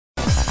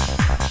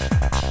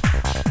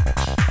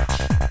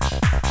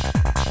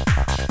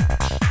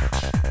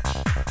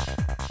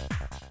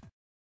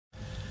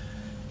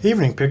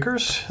Evening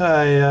pickers.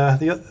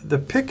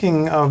 The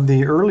picking of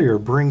the earlier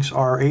Brinks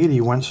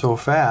R70 went so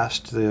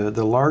fast,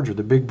 the larger,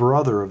 the big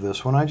brother of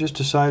this one, I just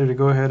decided to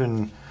go ahead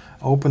and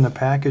open the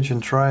package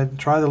and try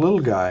the little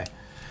guy.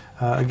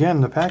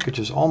 Again, the package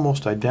is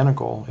almost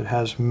identical. It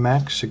has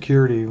max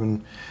security,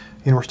 and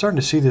we're starting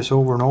to see this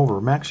over and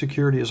over. Max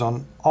security is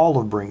on all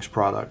of Brinks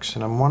products,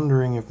 and I'm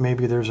wondering if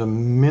maybe there's a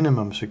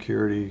minimum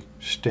security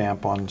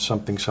stamp on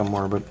something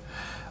somewhere, but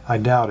I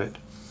doubt it.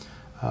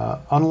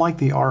 Unlike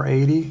the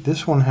R80,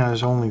 this one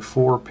has only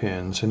 4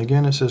 pins, and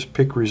again it says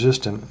pick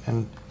resistant,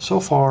 and so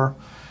far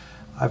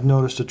I've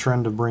noticed a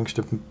trend of Brinks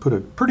to put a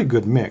pretty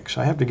good mix,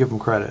 I have to give them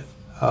credit,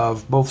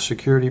 of both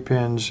security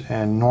pins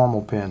and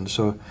normal pins,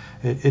 so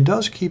it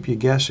does keep you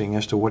guessing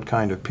as to what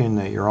kind of pin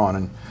that you're on,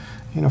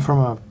 and from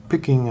a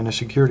picking and a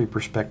security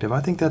perspective,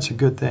 I think that's a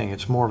good thing.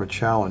 It's more of a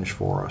challenge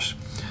for us.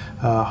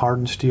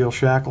 Hardened steel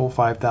shackle,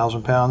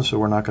 5,000 pounds, so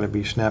we're not going to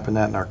be snapping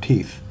that in our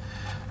teeth.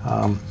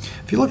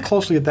 If you look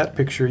closely at that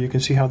picture, you can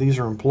see how these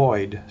are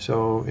employed.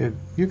 So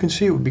you can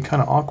see it would be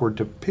kind of awkward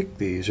to pick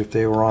these if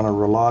they were on a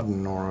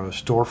Roladin or a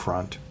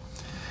storefront.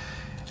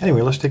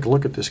 Anyway, let's take a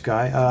look at this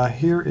guy.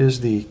 Here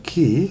is the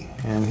key,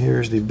 and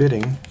here's the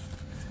bitting.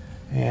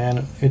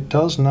 And it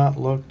does not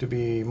look to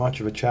be much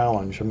of a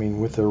challenge. I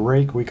mean, with the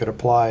rake, we could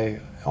apply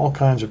all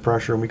kinds of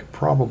pressure, and we could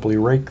probably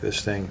rake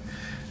this thing.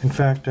 In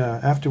fact,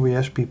 after we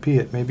SPP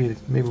it, maybe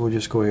we'll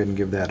just go ahead and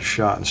give that a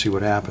shot and see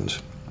what happens.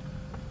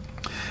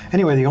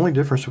 Anyway, the only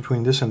difference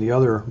between this and the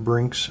other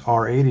Brinks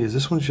R80 is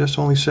this one's just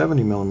only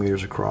 70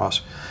 millimeters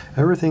across.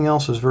 Everything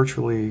else is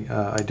virtually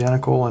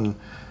identical, and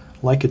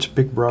like its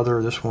big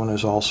brother, this one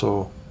is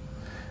also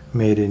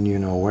made in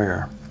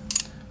you-know-where,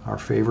 our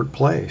favorite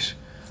place.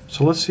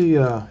 So let's see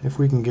if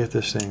we can get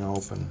this thing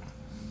open.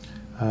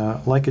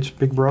 Like its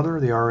big brother,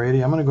 the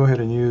R80, I'm going to go ahead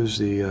and use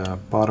the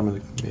bottom of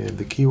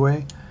the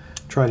keyway,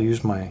 try to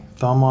use my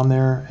thumb on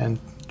there, and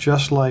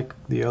just like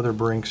the other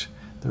Brinks,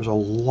 there's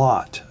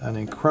an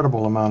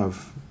incredible amount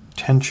of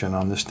tension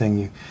on this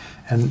thing,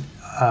 and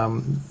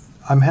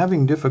I'm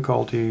having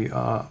difficulty,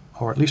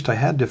 or at least I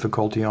had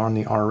difficulty on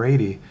the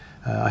R80.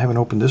 I haven't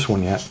opened this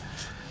one yet,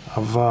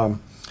 of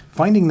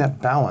finding that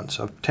balance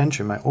of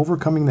tension,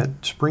 overcoming that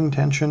spring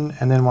tension,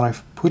 and then when I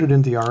put it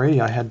into the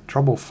R80, I had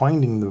trouble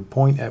finding the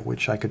point at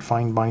which I could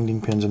find binding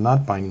pins and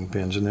not binding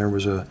pins, and there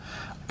was a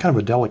kind of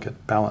a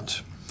delicate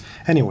balance.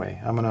 Anyway,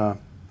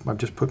 I've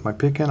just put my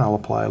pick in. I'll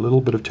apply a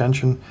little bit of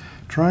tension,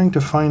 trying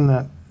to find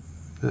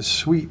the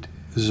sweet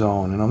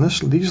zone. And on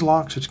these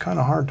locks, it's kind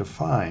of hard to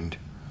find.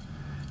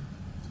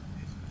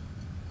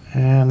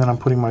 And then I'm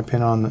putting my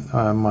pin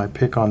on my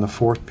pick on the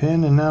 4th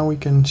pin, and now we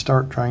can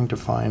start trying to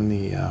find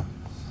the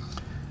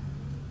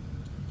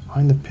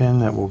pin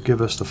that will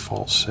give us the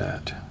false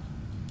set.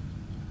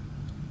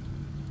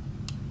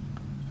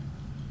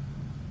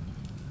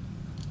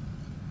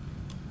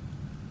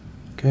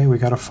 Okay, we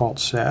got a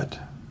false set.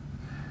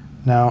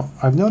 Now,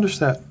 I've noticed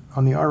that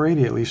on the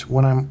R80 at least,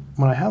 when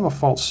I have a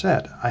false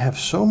set, I have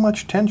so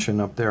much tension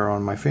up there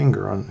on my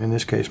finger, in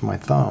this case my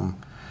thumb,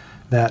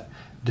 that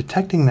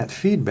detecting that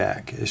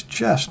feedback is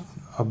just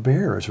a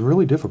bear. It's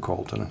really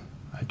difficult, and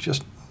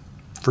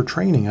for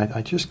training,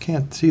 I just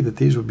can't see that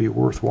these would be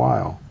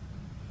worthwhile.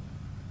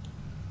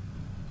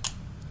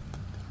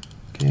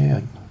 Okay,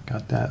 I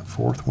got that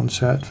 4th one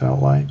set,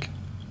 felt like.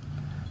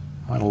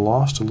 Might have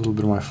lost a little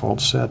bit of my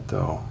false set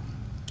though.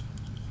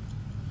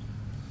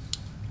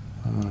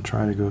 I'm going to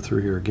try to go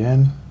through here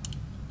again.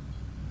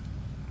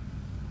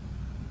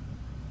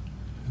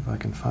 If I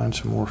can find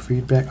some more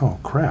feedback. Oh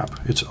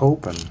crap, it's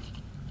open.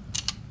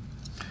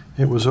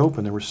 It was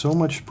open. There was so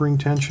much spring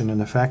tension,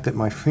 and the fact that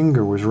my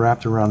finger was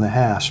wrapped around the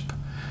hasp,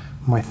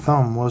 my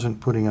thumb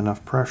wasn't putting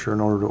enough pressure in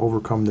order to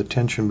overcome the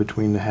tension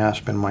between the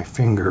hasp and my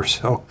finger,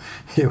 so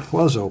it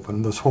was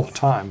open this whole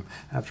time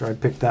after I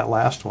picked that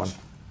last one.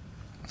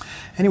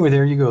 Anyway,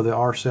 there you go, the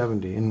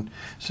R70. And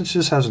since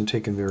this hasn't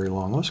taken very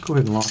long, let's go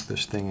ahead and lock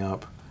this thing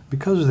up.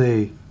 Because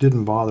they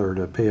didn't bother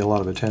to pay a lot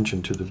of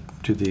attention to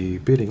the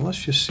bitting, let's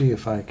just see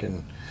if I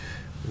can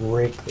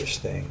rake this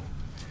thing.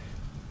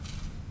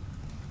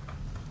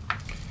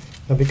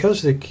 Now,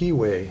 because the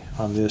keyway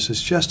on this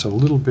is just a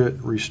little bit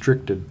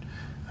restricted,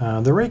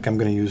 the rake I'm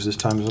going to use this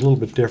time is a little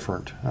bit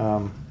different.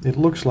 It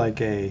looks like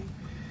a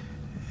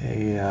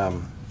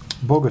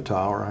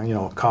Bogota, or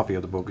a copy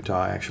of the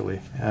Bogota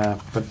actually,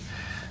 but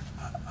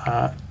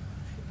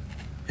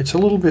it's a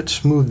little bit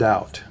smoothed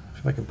out.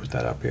 If I can put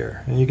that up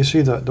here, and you can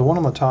see the one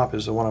on the top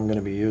is the one I'm going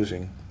to be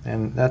using,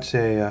 and that's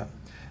that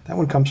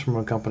one comes from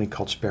a company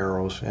called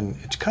Sparrows, and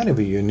it's kind of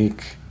a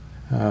unique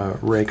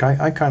rake.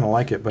 I kind of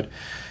like it, but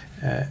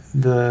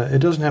it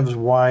doesn't have as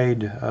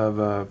wide of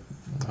a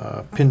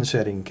pin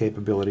setting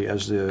capability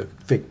as the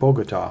fake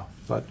Bogota,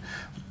 but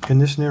in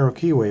this narrow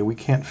keyway we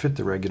can't fit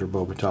the regular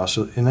Bogota,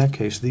 so in that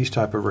case these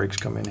type of rakes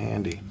come in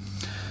handy.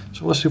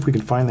 So let's see if we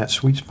can find that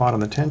sweet spot on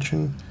the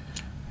tension,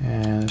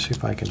 and see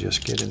if I can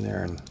just get in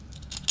there and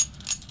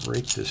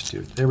rake this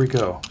dude. There we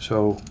go.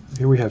 So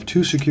here we have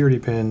 2 security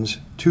pins,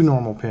 2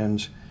 normal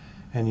pins,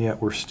 and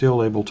yet we're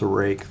still able to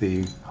rake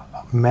the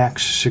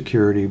max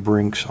security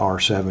Brinks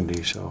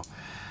R70. So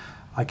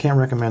I can't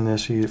recommend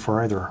this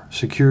for either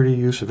security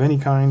use of any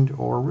kind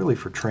or really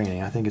for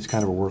training. I think it's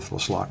kind of a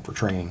worthless lock for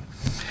training.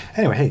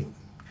 Anyway, hey,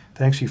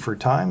 thanks you for your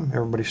time.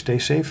 Everybody stay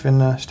safe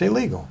and stay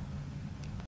legal.